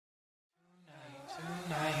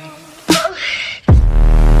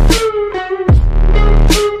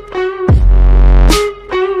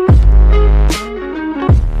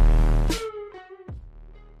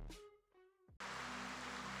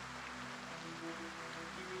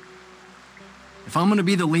If I'm gonna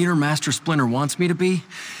be the leader Master Splinter wants me to be,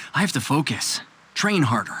 I have to focus. Train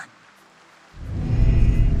harder.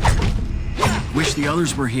 Wish the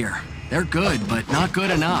others were here. They're good, but not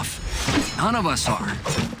good enough. None of us are.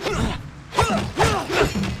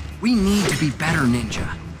 We need to be better,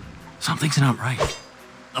 Ninja. Something's not right.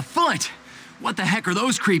 A foot! What the heck are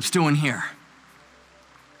those creeps doing here?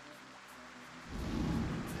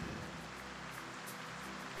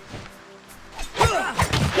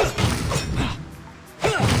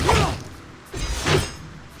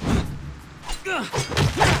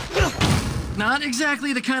 Not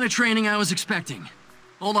exactly the kind of training I was expecting.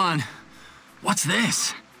 Hold on. What's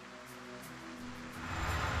this?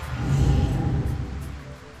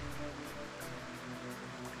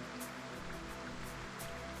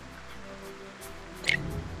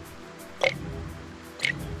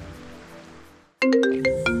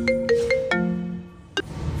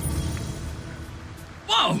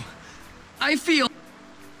 Whoa! I feel...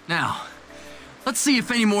 Now, let's see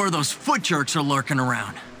if any more of those foot jerks are lurking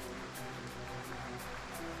around.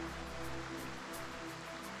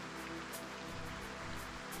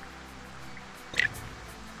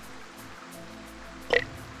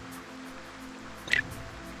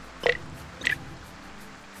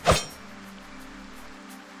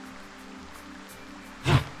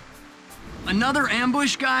 Another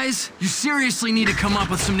ambush, guys? You seriously need to come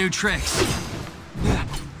up with some new tricks.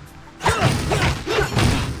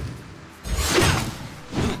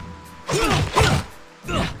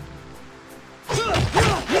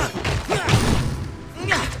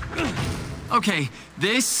 Okay,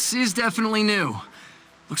 this is definitely new.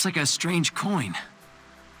 Looks like a strange coin.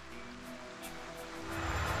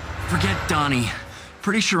 Forget Donnie.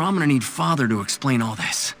 Pretty sure I'm gonna need Father to explain all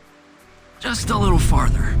this. Just a little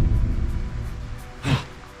farther.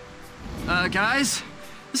 Guys?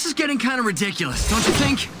 This is getting kind of ridiculous, don't you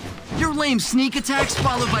think? Your lame sneak attacks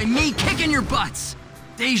followed by me kicking your butts.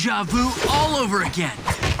 Deja vu all over again.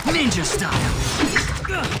 Ninja style.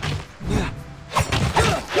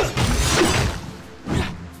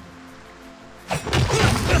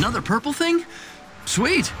 Another purple thing?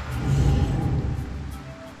 Sweet.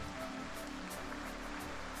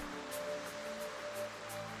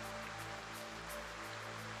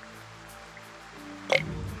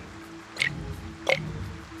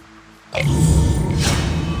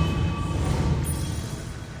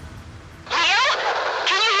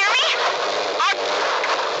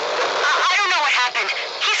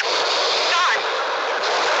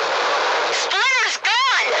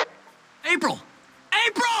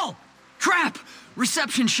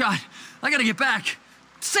 Reception shot. I gotta get back.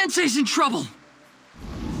 Sensei's in trouble.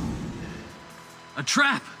 A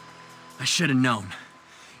trap. I should have known.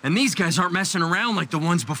 And these guys aren't messing around like the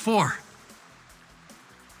ones before.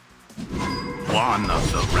 One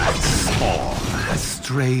of the rat's spawn has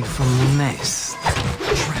strayed from the nest.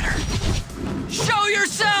 Shredder. Show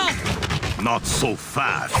yourself! Not so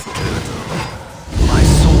fast, turtle. My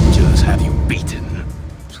soldiers have you beaten.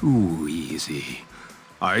 Too easy.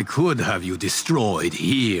 I could have you destroyed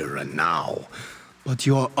here and now, but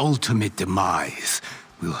your ultimate demise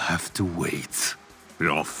will have to wait.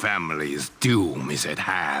 Your family's doom is at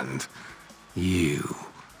hand. You,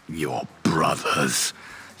 your brothers,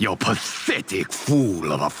 your pathetic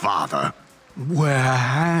fool of a father. Where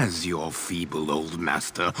has your feeble old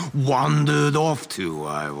master wandered off to,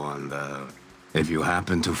 I wonder? If you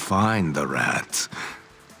happen to find the rat,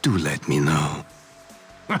 do let me know.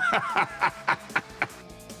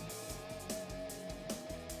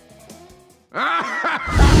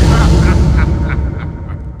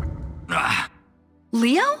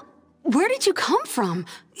 Leo? Where did you come from?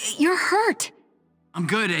 You're hurt. I'm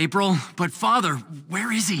good, April, but Father,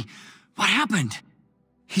 where is he? What happened?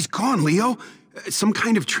 He's gone, Leo. Some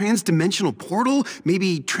kind of trans-dimensional portal?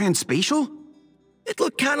 Maybe transspatial? It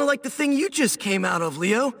looked kind of like the thing you just came out of,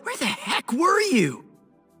 Leo. Where the heck were you?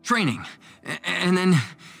 Training. And then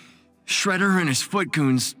Shredder and his foot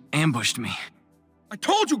goons ambushed me. I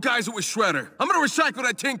told you guys it was Shredder. I'm gonna recycle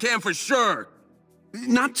that tin can for sure.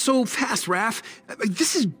 Not so fast, Raph.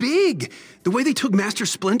 This is big. The way they took Master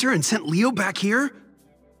Splinter and sent Leo back here.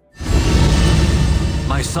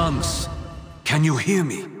 My sons, can you hear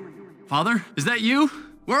me? Father, is that you?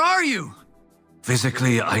 Where are you?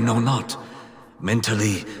 Physically, I know not.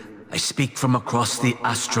 Mentally, I speak from across the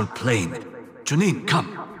astral plane. Janine,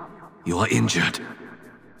 come. You are injured.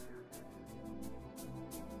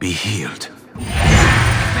 Be healed.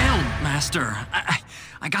 I failed, Master.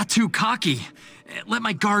 I got too cocky. Let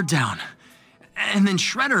my guard down. And then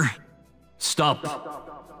Shredder...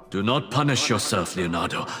 Stop. Do not punish yourself,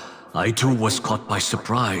 Leonardo. I too was caught by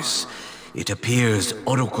surprise. It appears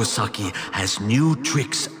Orokusaki has new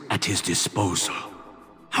tricks at his disposal.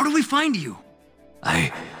 How do we find you?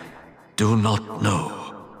 I do not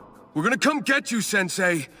know. We're gonna come get you,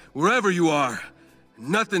 Sensei, wherever you are.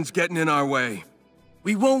 Nothing's getting in our way.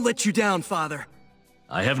 We won't let you down, Father.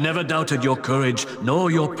 I have never doubted your courage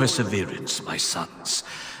nor your perseverance, my sons.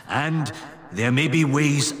 And there may be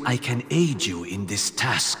ways I can aid you in this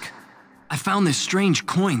task. I found this strange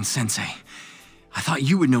coin, Sensei. I thought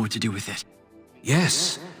you would know what to do with it.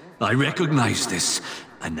 Yes, I recognize this.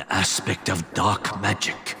 An aspect of dark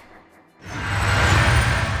magic.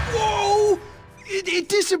 Whoa! It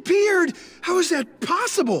disappeared! How is that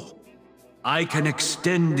possible? I can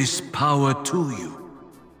extend this power to you.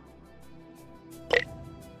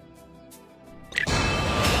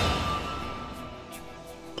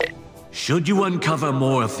 Should you uncover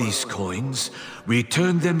more of these coins,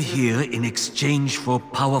 return them here in exchange for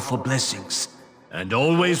powerful blessings. And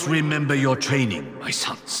always remember your training, my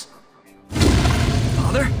sons.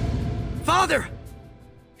 Father? Father!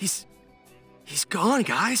 He's gone,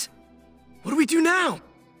 guys. What do we do now?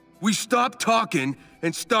 We stop talking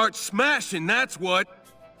and start smashing, that's what.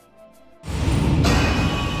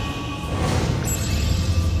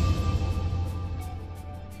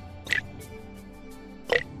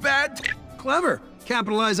 Bad. Clever.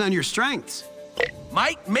 Capitalize on your strengths.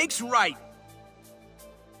 Might makes right.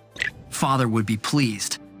 Father would be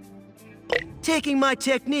pleased. Taking my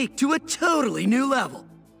technique to a totally new level.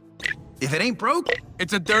 If it ain't broke,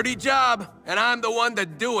 It's a dirty job, and I'm the one to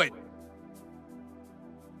do it.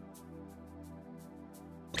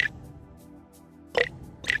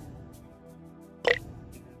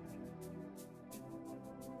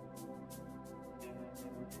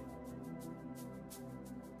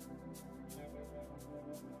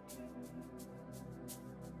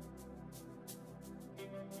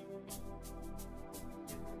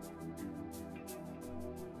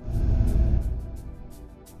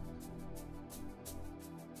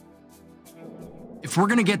 If we're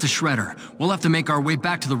gonna get to Shredder, we'll have to make our way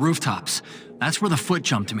back to the rooftops. That's where the foot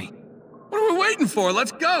jumped me. What are we waiting for?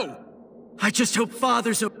 Let's go! I just hope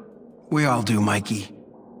Father's we all do, Mikey.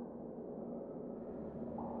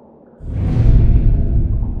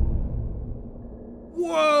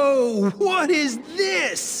 Whoa! What is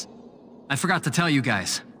this? I forgot to tell you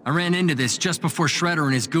guys. I ran into this just before Shredder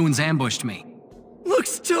and his goons ambushed me.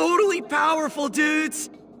 looks totally powerful, dudes.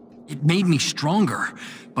 It made me stronger,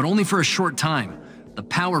 but only for a short time. The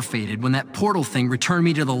power faded when that portal thing returned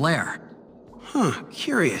me to the lair. Huh,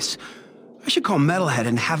 curious. I should call Metalhead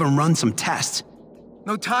and have him run some tests.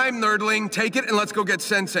 No time, nerdling. Take it and let's go get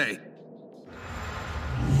Sensei.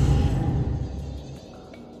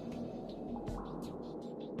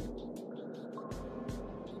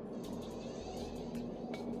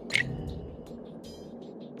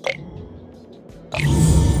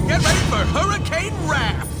 Get ready for Hurricane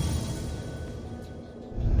Raft!